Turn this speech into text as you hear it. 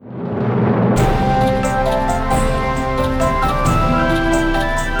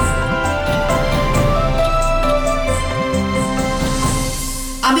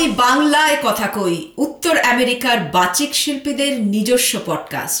বাংলায় কথা কই, উত্তর আমেরিকার বাচিক শিল্পীদের নিজস্ব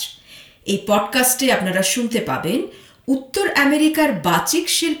পডকাস্ট। এই পডকাস্টে আপনারা শুনতে পাবেন উত্তর আমেরিকার বাচিক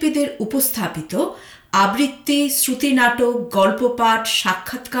শিল্পীদের উপস্থাপিত আবৃত্তি, শ্রুতিনাটক, গল্পপাঠ,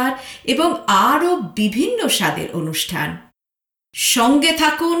 সাক্ষাৎকার এবং আরও বিভিন্ন স্বাদের অনুষ্ঠান। সঙ্গে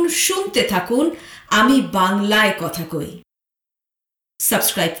থাকুন, শুনতে থাকুন, আমি বাংলায় কথা কই।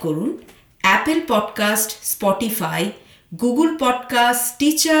 সাবস্ক্রাইব করুন Apple podcast, Spotify, Google podcast,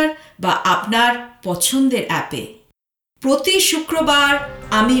 teacher বা আপনার পছন্দের অ্যাপে। প্রতি শুক্রবার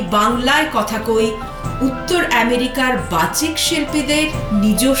আমি বাংলায় কথা কই, উত্তর আমেরিকার বাচিক শিল্পীদের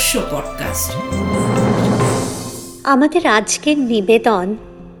নিজস্ব পডকাস্ট। আমাদের আজকের নিবেদন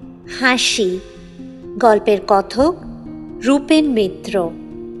হাসি, গল্পের কথক রূপেন মিত্র,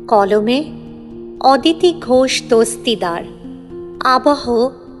 কলমে অদিতি ঘোষ দস্তিদার, আবহ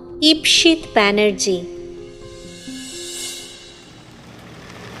ইপসিত ব্যানার্জি।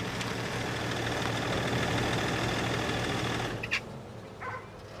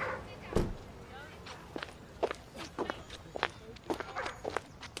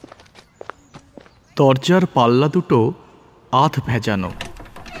 দরজার পাল্লা দুটো আধ ভেজানো,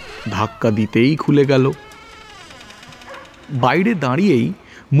 ধাক্কা দিতেই খুলে গেল। বাইরে দাঁড়িয়েই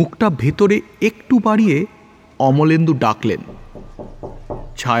মুখটা ভেতরে একটু বাড়িয়ে অমলেন্দু ডাকলেন,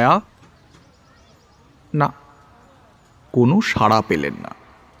 ছায়া। না, কোনো সাড়া পেলেন না।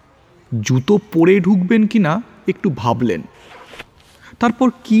 জুতো পরে ঢুকবেন কিনা একটু ভাবলেন, তারপর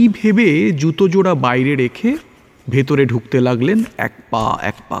কি ভেবে জুতো জোড়া বাইরে রেখে ভেতরে ঢুকতে লাগলেন এক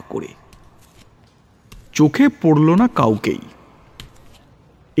পা করে। চোখে পড়ল না কাউকেই।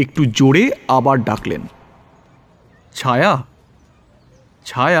 একটু জোরে আবার ডাকলেন, ছায়া,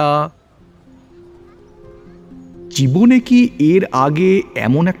 ছায়া। জীবনে কি এর আগে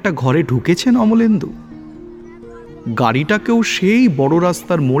এমন একটা ঘরে ঢুকেছেন অমলেন্দু? গাড়িটাকেও সেই বড়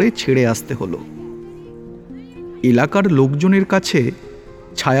রাস্তার মোড়ে ছেড়ে আসতে হলো। এলাকার লোকজনের কাছে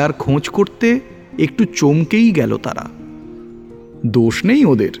ছায়ার খোঁজ করতে একটু চমকেই গেল তারা। দোষ নেই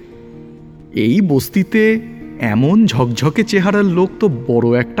ওদের, এই বস্তিতে এমন ঝকঝকে চেহারার লোক তো বড়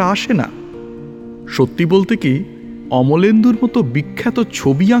একটা আসে না। সত্যি বলতে কি, অমলেন্দুর মতো বিখ্যাত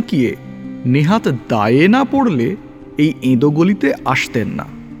ছবি আঁকিয়ে নেহাত দায়ে না পড়লে এই এঁদোগলিতে আসতেন না।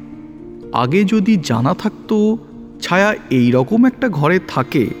 আগে যদি জানা থাকতো ছায়া এই রকম একটা ঘরে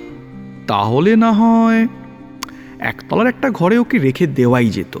থাকে, তাহলে না হয় একতলার একটা ঘরে ওকে রেখে দেওয়াই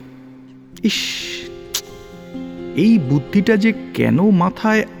যেত। ইস, এই বুদ্ধিটা যে কেন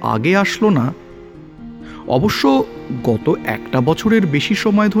মাথায় আগে আসলো না। অবশ্য গত একটা বছরের বেশি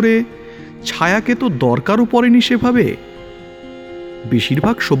সময় ধরে ছায়াকে তো দরকারও পড়েনি সেভাবে।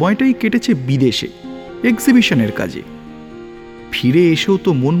 বেশিরভাগ সময়টাই কেটেছে বিদেশে এক্সিবিশনের কাজে। ফিরে এসেও তো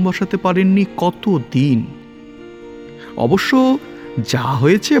মন বসাতে পারেননি কত দিন। অবশ্য যা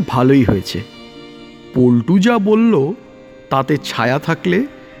হয়েছে ভালোই হয়েছে। পল্টু যা বলল তাতে ছায়া থাকলে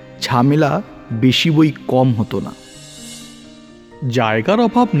ঝামেলা বেশি বই কম হতো না। জায়গার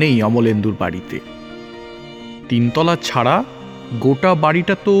অভাব নেই অমলেন্দুর বাড়িতে। 3 তলা ছাড়া গোটা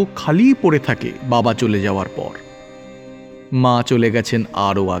বাড়িটা তো খালি পড়ে থাকে বাবা চলে যাওয়ার পর। মা চলে গেছেন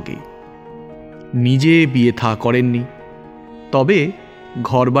আরও আগে, নিজে বিয়ে থা করেননি। তবে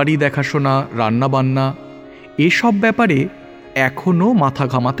ঘরবাড়ি দেখাশোনা, রান্নাবান্না এসব ব্যাপারে এখনও মাথা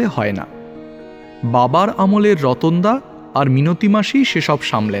ঘামাতে হয় না। বাবার আমলের রতনদা আর মিনতি মাসি সেসব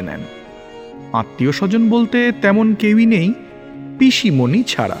সামলে নেন। আত্মীয় স্বজন বলতে তেমন কেউই নেই, পিসিমণি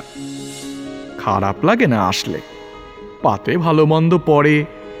ছাড়া। খারাপ লাগে না আসলে, পাতে ভালো মন্দ পড়ে,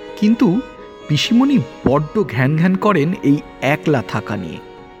 কিন্তু পিসিমণি বড্ড ঘ্যান ঘ্যান করেন এই একলা থাকা নিয়ে।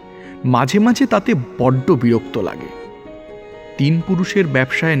 মাঝে মাঝে তাতে বড্ড বিরক্ত লাগে। 3 পুরুষের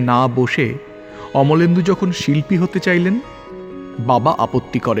ব্যবসায় না বসে অমলেন্দু যখন শিল্পী হতে চাইলেন, বাবা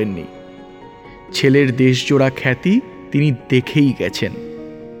আপত্তি করেননি। ছেলের দেশজোড়া খ্যাতি তিনি দেখেই গেছেন।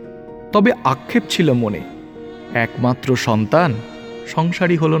 তবে আক্ষেপ ছিল মনে, একমাত্র সন্তান,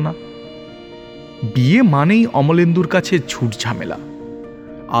 সংসারই হলো না। বিয়ে মানেই অমলেন্দুর কাছে ঝুট ঝামেলা।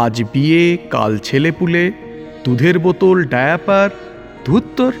 আজ বিয়ে, কাল ছেলেপুলে, দুধের বোতল, ডায়াপার,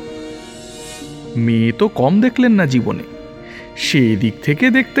 ধুত্তর। মেয়ে তো কম দেখলেন না জীবনে। সেদিক থেকে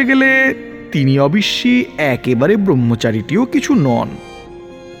দেখতে গেলে তিনি অবশ্যই একেবারে ব্রহ্মচারীটিও কিছু নন।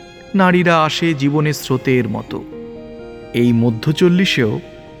 নারীরা আসে জীবনের স্রোতের মতো। এই মধ্য 40-এও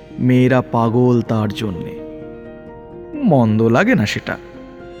মেয়েরা পাগল তার জন্যে। মন্দ লাগে না সেটা।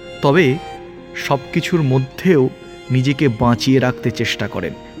 তবে সব কিছুর মধ্যেও নিজেকে বাঁচিয়ে রাখতে চেষ্টা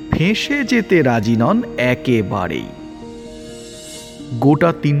করেন, ফেঁসে যেতে রাজি নন একেবারেই। গোটা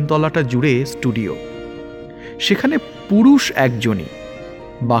 3 তলাটা জুড়ে স্টুডিও। সেখানে পুরুষ একজনই,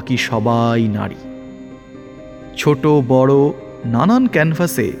 বাকি সবাই নারী। ছোট বড় নানান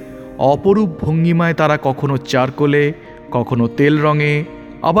ক্যানভাসে অপরূপ ভঙ্গিমায় তারা কখনো চারকোলে, কখনো তেল রঙে,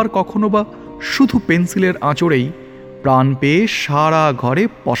 আবার কখনো বা শুধু পেন্সিলের আঁচড়েই প্রাণ পেয়ে সারা ঘরে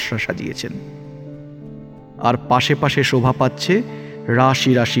পসরা সাজিয়েছেন। আর পাশে পাশে শোভা পাচ্ছে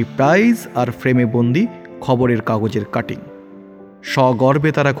রাশি রাশি প্রাইজ আর ফ্রেমে বন্দি খবরের কাগজের কাটিং। সগর্বে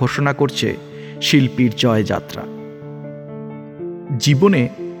তারা ঘোষণা করছে শিল্পীর জয়যাত্রা। জীবনে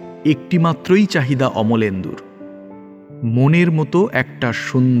একটিমাত্রই চাহিদা অমলেন্দুর, মনের মতো একটা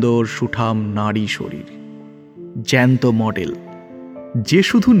সুন্দর সুঠাম নারী শরীর, জ্যান্ত মডেল, যে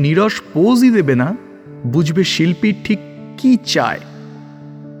শুধু নিরস পোজই দেবে না, বুঝবে শিল্পীর ঠিক কি চায়।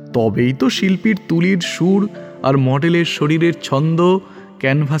 তবেই তো শিল্পীর তুলির সুর আর মডেলের শরীরের ছন্দ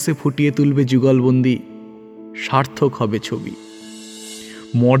ক্যানভাসে ফুটিয়ে তুলবে যুগলবন্দি, সার্থক হবে ছবি।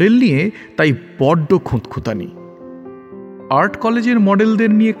 মডেল নিয়ে তাই বড্ড খুঁতখুঁতানি। আর্ট কলেজের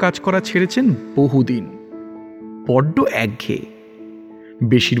মডেলদের নিয়ে কাজ করা ছেড়েছেন বহুদিন। বড্ড একঘেয়ে,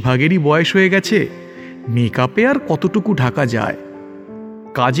 বেশিরভাগেরই বয়স হয়ে গেছে, মেকআপে আর কতটুকু ঢাকা যায়।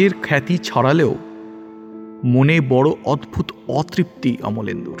 কাজের খ্যাতি ছড়ালেও মনে বড় অদ্ভুত অতৃপ্তি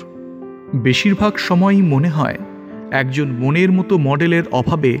অমলেন্দুর। বেশিরভাগ সময়ই মনে হয় একজন মনের মতো মডেলের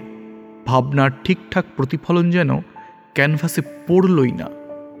অভাবে ভাবনার ঠিকঠাক প্রতিফলন যেন ক্যানভাসে পড়লই না।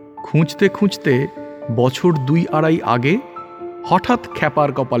 খুঁজতে খুঁজতে বছর 2-2.5 আগে হঠাৎ খ্যাপার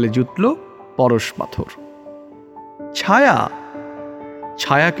কপালে জুটল পরশ পাথর।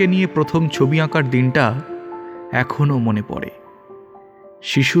 ছায়াকে নিয়ে প্রথম ছবি আঁকার দিনটা এখনো মনে পড়ে।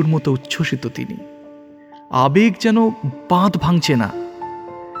 শিশুর মতো উচ্ছ্বসিত তিনি, আবেগ যেন বাঁধ ভাঙছে না।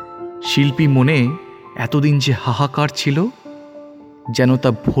 শিল্পী মনে এতদিন যে হাহাকার ছিল, যেন তা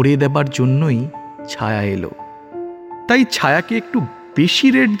ভরে দেবার জন্যই ছায়া এলো। তাই ছায়াকে একটু বেশি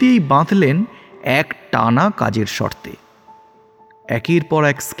রেট দিয়েই বাঁধলেন এক টানা কাজের শর্তে। একের পর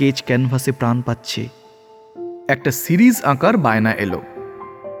এক স্কেচ ক্যানভাসে প্রাণ পাচ্ছে। একটা সিরিজ আঁকার বায়না এলো।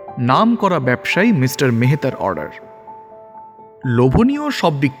 নাম করা ব্যবসায়ী মিস্টার মেহতার অর্ডার। লোভনীয়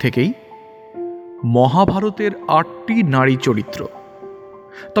সব দিক থেকেই, মহাভারতের 8টি নারী চরিত্র,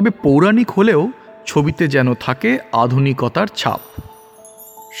 তবে পৌরাণিক হলেও ছবিতে যেন থাকে আধুনিকতার ছাপ।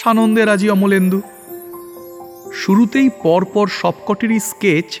 সানন্দে রাজি অমলেন্দু। শুরুতেই পরপর সবকটিরই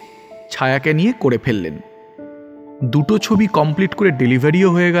স্কেচ ছায়াকে নিয়ে করে ফেললেন। 2টো ছবি কমপ্লিট করে ডেলিভারিও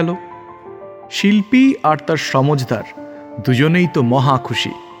হয়ে গেল। শিল্পী আর তার সমজদার দুজনেই তো মহা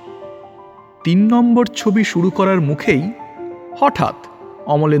খুশি। 3 নম্বর ছবি শুরু করার মুখেই হঠাৎ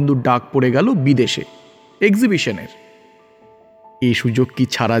অমলেন্দুর ডাক পড়ে গেল বিদেশে, এক্সিবিশনের। এই সুযোগ কি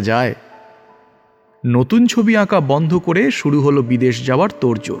ছাড়া যায়? নতুন ছবি আঁকা বন্ধ করে শুরু হলো বিদেশ যাওয়ার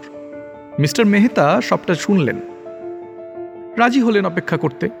তোড়জোড়। মিস্টার মেহতা সবটা শুনলেন, রাজি হলেন অপেক্ষা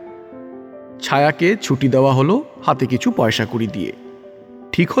করতে। ছায়াকে ছুটি দেওয়া হলো হাতে কিছু পয়সা কড়ি দিয়ে।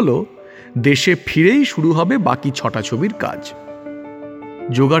 ঠিক হলো দেশে ফিরেই শুরু হবে বাকি 6টা ছবির কাজ।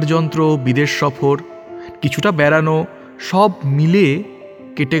 জোগাড় যন্ত্র, বিদেশ সফর, কিছুটা বেড়ানো, সব মিলে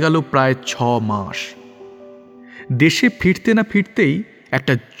কেটে গেল প্রায় 6 মাস। দেশে ফিরতে না ফিরতেই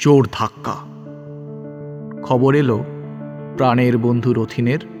একটা জোর ধাক্কা। খবর এলো প্রাণের বন্ধু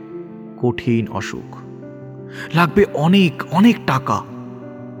রথিনের কঠিন অসুখ। লাগবে অনেক অনেক টাকা।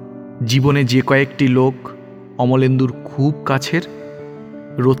 জীবনে যে কয়েকটি লোক অমলেন্দুর খুব কাছের,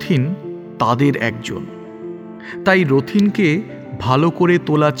 রথিন তাদের একজন। তাই রথিনকে ভালো করে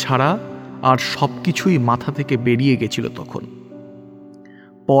তোলা ছাড়া আর সব কিছুই মাথা থেকে বেরিয়ে গেছিল তখন।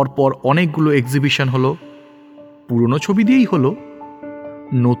 পরপর অনেকগুলো এক্সিবিশন হলো, পুরনো ছবি দিয়েই হলো।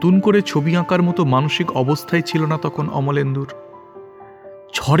 নতুন করে ছবি আঁকার মতো মানসিক অবস্থায় ছিল না তখন অমলেন্দুর।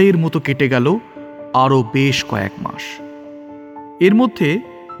 ঝড়ের মতো কেটে গেল আরও বেশ কয়েক মাস। এর মধ্যে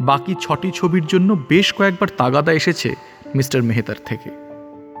বাকি 6টি ছবির জন্য বেশ কয়েকবার তাগাদা এসেছে মিস্টার মেহতার থেকে।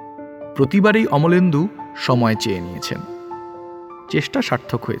 প্রতিবারেই অমলেন্দু সময় চেয়ে নিয়েছেন। চেষ্টা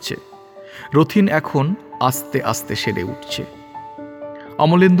সার্থক হয়েছে। রথিন এখন আস্তে আস্তে সেরে উঠছে।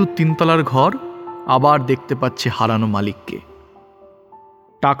 অমলেন্দুর 3 তলার ঘর আবার দেখতে পাচ্ছে হারানো মালিককে।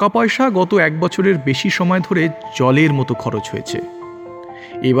 টাকা পয়সা গত 1 বছরের বেশি সময় ধরে জলের মতো খরচ হয়েছে।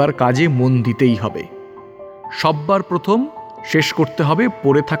 এবার কাজে মন দিতেই হবে। সববার প্রথম শেষ করতে হবে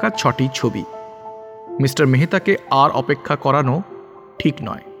পড়ে থাকা 6টি ছবি। মিস্টার মেহতাকে আর অপেক্ষা করানো ঠিক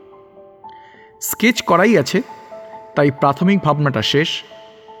নয়। স্কেচ করাই আছে, তাই প্রাথমিক ভাবনাটা শেষ।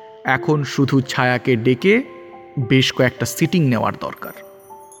 এখন শুধু ছায়াকে ডেকে বেশ কয়েকটা সিটিং নেওয়ার দরকার।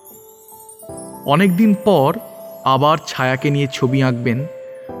 অনেকদিন পর আবার ছায়াকে নিয়ে ছবি আঁকবেন,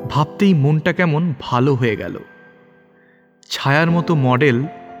 ভাবতেই মনটা কেমন ভালো হয়ে গেল। ছায়ার মতো মডেল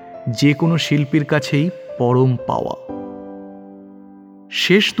যে কোনো শিল্পীর কাছেই পরম পাওয়া।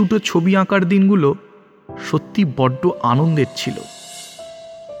 শেষ 2টো ছবি আঁকার দিনগুলো সত্যি বড্ড আনন্দের ছিল।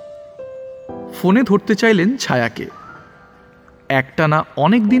 ফোনে ধরতে চাইলেন ছায়াকে। একটানা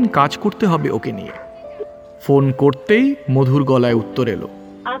অনেক দিন কাজ করতে হবে ওকে নিয়ে। ফোন করতেই মধুর গলায় উত্তর এলো,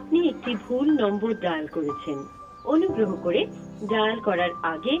 আপনি একটি ভুল নম্বর ডায়াল করেছেন। অনুগ্রহ করে ডায়াল করার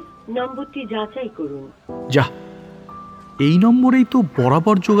আগে নম্বরটি যাচাই করুন। যা, এই নম্বরেই তো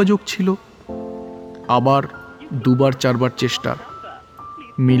বরাবর যোগাযোগ ছিল। আবার দুবার চারবার চেষ্টা,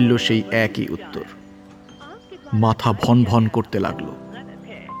 মিলল সেই একই উত্তর। মাথা ভন ভন করতে লাগলো।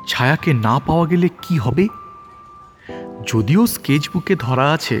 ছায়াকে না পাওয়া গেলে কি হবে? যদিও স্কেচবুকে ধরা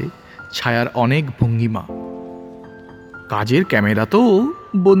আছে ছায়ার অনেক ভঙ্গিমা, কাজের ক্যামেরাতেও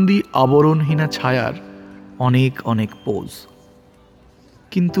বন্দি আবরণহীনা ছায়ার অনেক অনেক পোজ,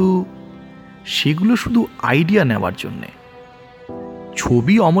 কিন্তু সেগুলো শুধু আইডিয়া নেওয়ার জন্যে।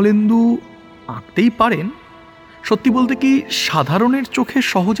 ছবি অমলেন্দু আঁকতেই পারেন, সত্যি বলতে কি সাধারণের চোখে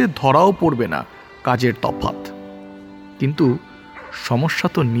সহজে ধরাও পড়বে না কাজের তফাৎ। কিন্তু সমস্যা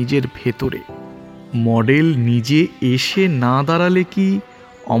তো নিজের ভেতরে। মডেল নিজে এসে না দাঁড়ালে কি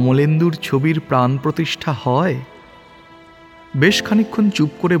অমলেন্দুর ছবির প্রাণ প্রতিষ্ঠা হয়? বেশ খানিকক্ষণ চুপ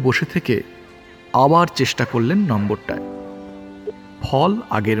করে বসে থেকে আবার চেষ্টা করলেন নম্বরটায়। ফল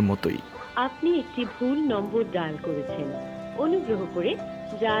আগের মতোই। আপনি একটি ভুল নম্বর ডায়াল করেছেন। অনুগ্রহ করে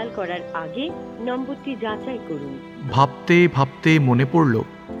ডায়াল করার আগে নম্বরটি যাচাই করুন। ভাবতে ভাবতে মনে পড়ল,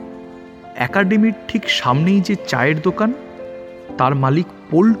 একাডেমির ঠিক সামনেই যে চায়ের দোকান, তার মালিক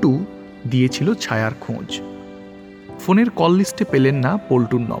পল্টু দিয়েছিল ছায়ার খোঁজ। ফোনের কল লিস্টে পেলেন না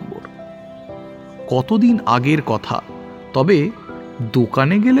পল্টুর নম্বর। কতদিন আগের কথা, তবে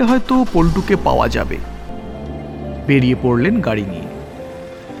দোকানে গেলে হয়তো পল্টুকে পাওয়া যাবে। বেরিয়ে পড়লেন গাড়ি নিয়ে।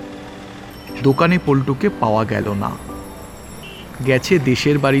 দোকানে পল্টুকে পাওয়া গেল না। গেছে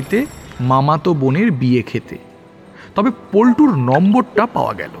দেশের বাড়িতে মামাতো বোনের বিয়ে খেতে। তবে পল্টুর নম্বরটা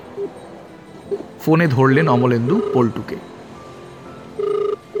পাওয়া গেল। ফোনে ধরলেন অমলেন্দু পল্টুকে।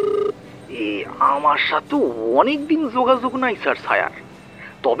 আমার সাথে অনেক দিন যোগাযোগ নাই স্যার ছায়ার,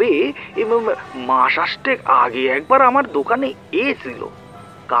 তবে মাস আসতে আগে একবার আমার দোকানে এসেছিল,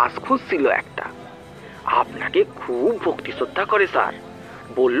 কাজ খুঁজছিল একটা। আপনাকে খুব ভক্তি শ্রদ্ধা করে স্যার,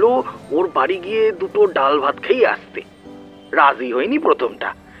 বলল ওর বাড়ি গিয়ে দুটো ডাল ভাত খেয়ে আসতে। রাজি হয়নি প্রথমটা,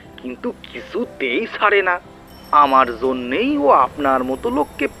 কিন্তু কিছুতেই ছাড়ে না। আমার জন্যেই ও আপনার মতো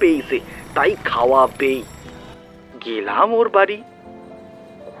লোককে পেয়েছে, তাই খাওয়াবেই। গেলাম ওর বাড়ি,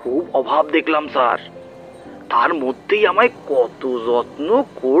 খুব অভাব দেখলাম স্যার। তার মধ্যেই আমায় কত যত্ন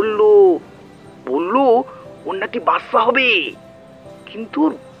করলো, বললো ওর নাকি বাচ্চা হবে, কিন্তু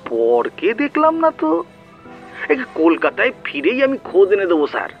ওর বরকে দেখলাম না তো। কলকাতায় ফিরেই আমি খোঁজ এনে দেবো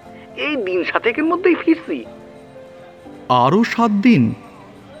স্যার, এই দিন 7 মধ্যেই ফিরছি। আরও 7 দিন?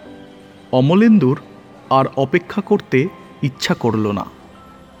 অমলেন্দুর আর অপেক্ষা করতে ইচ্ছা করল না।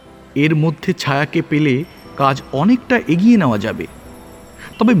 এর মধ্যে ছায়াকে পেলে কাজ অনেকটা এগিয়ে নেওয়া যাবে।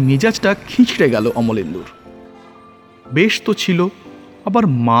 তবে মেজাজটা খিঁচড়ে গেল অমলেন্দুর। বেশ তো ছিল, আবার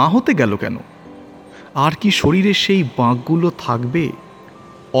মা হতে গেল কেন? আর কি শরীরে সেই বাঁকগুলো থাকবে?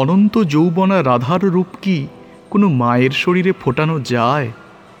 অনন্ত যৌবনা রাধার রূপ কি কোনো মায়ের শরীরে ফোটানো যায়?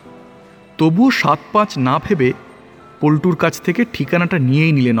 তবুও 7-5 না ভেবে পল্টুর কাছ থেকে ঠিকানাটা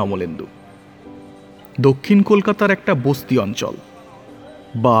নিয়েই নিলেন অমলেন্দু। দক্ষিণ কলকাতার একটা বস্তি অঞ্চল,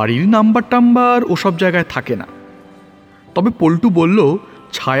 বাড়ির নাম্বার টাম্বার ওসব জায়গায় থাকে না। তবে পল্টু বলল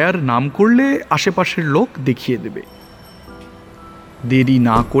ছায়ার নাম করলে আশেপাশের লোক দেখিয়ে দেবে। দেরি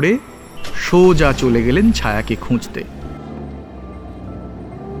না করে সোজা চলে গেলেন ছায়াকে খুঁজতে।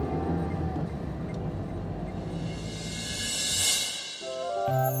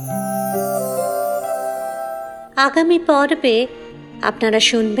 আগামী পর্বে আপনারা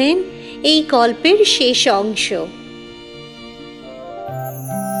শুনবেন এই গল্পের শেষ অংশ।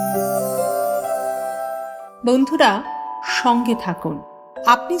 বন্ধুরা, সঙ্গে থাকুন।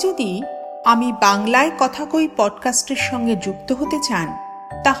 আপনি যদি আমি বাংলায় কথা কই পডকাস্টের সঙ্গে যুক্ত হতে চান,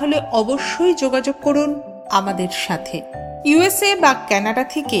 তাহলে অবশ্যই যোগাযোগ করুন আমাদের সাথে। ইউএসএ বা কানাডা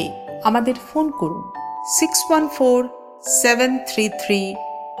থেকে আমাদের ফোন করুন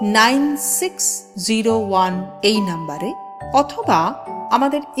 614-733-9601 এই নাম্বারে, অথবা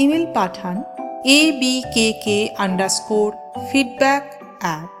আমাদের ইমেল পাঠান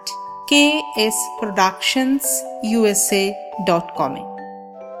abkk_feedback@ksproductionsusa.com এ।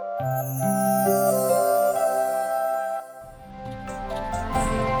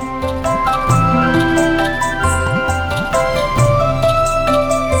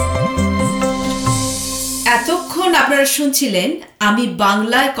 এতক্ষণ আপনারা শুনছিলেন আমি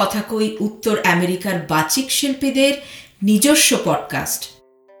বাংলায় কথা কই উত্তর আমেরিকার বাচিক শিল্পীদের নিজস্ব পডকাস্ট।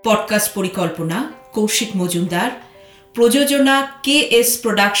 পডকাস্ট পরিকল্পনা কৌশিক মজুমদার, প্রযোজনা KS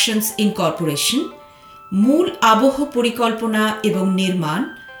প্রোডাকশনস ইনকর্পোরেশন, মূল আবহ পরিকল্পনা এবং নির্মাণ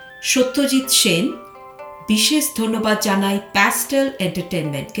সত্যজিৎ সেন, বিশেষ ধন্যবাদ জানাই প্যাস্টেল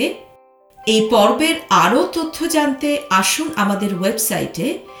এন্টারটেনমেন্টকে। এই পর্বের আরও তথ্য জানতে আসুন আমাদের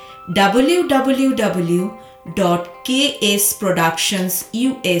ওয়েবসাইটে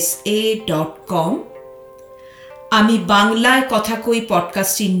www.ksproductionsusa.com। আমি বাংলায় কথা কই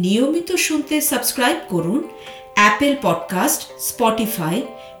পডকাস্টটি নিয়মিত শুনতে সাবস্ক্রাইব করুন Apple podcast, Spotify,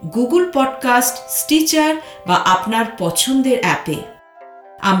 Google podcast, Stitcher বা আপনার পছন্দের অ্যাপে।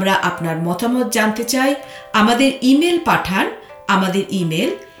 আমরা আপনার মতামত জানতে চাই। আমাদের ইমেল পাঠান। আমাদের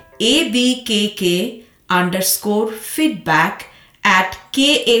ইমেল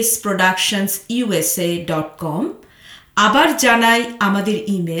abkk_feedback@ksproductionsusa.com। আবার জানাই আমাদের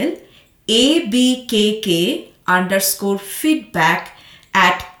ইমেল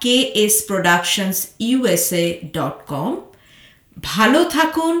abkk_feedback@ksproductionsusa.com। ভালো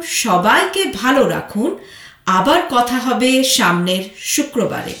থাকুন, সবাইকে ভালো রাখুন। আবার কথা হবে সামনের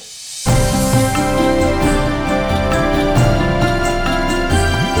শুক্রবারে।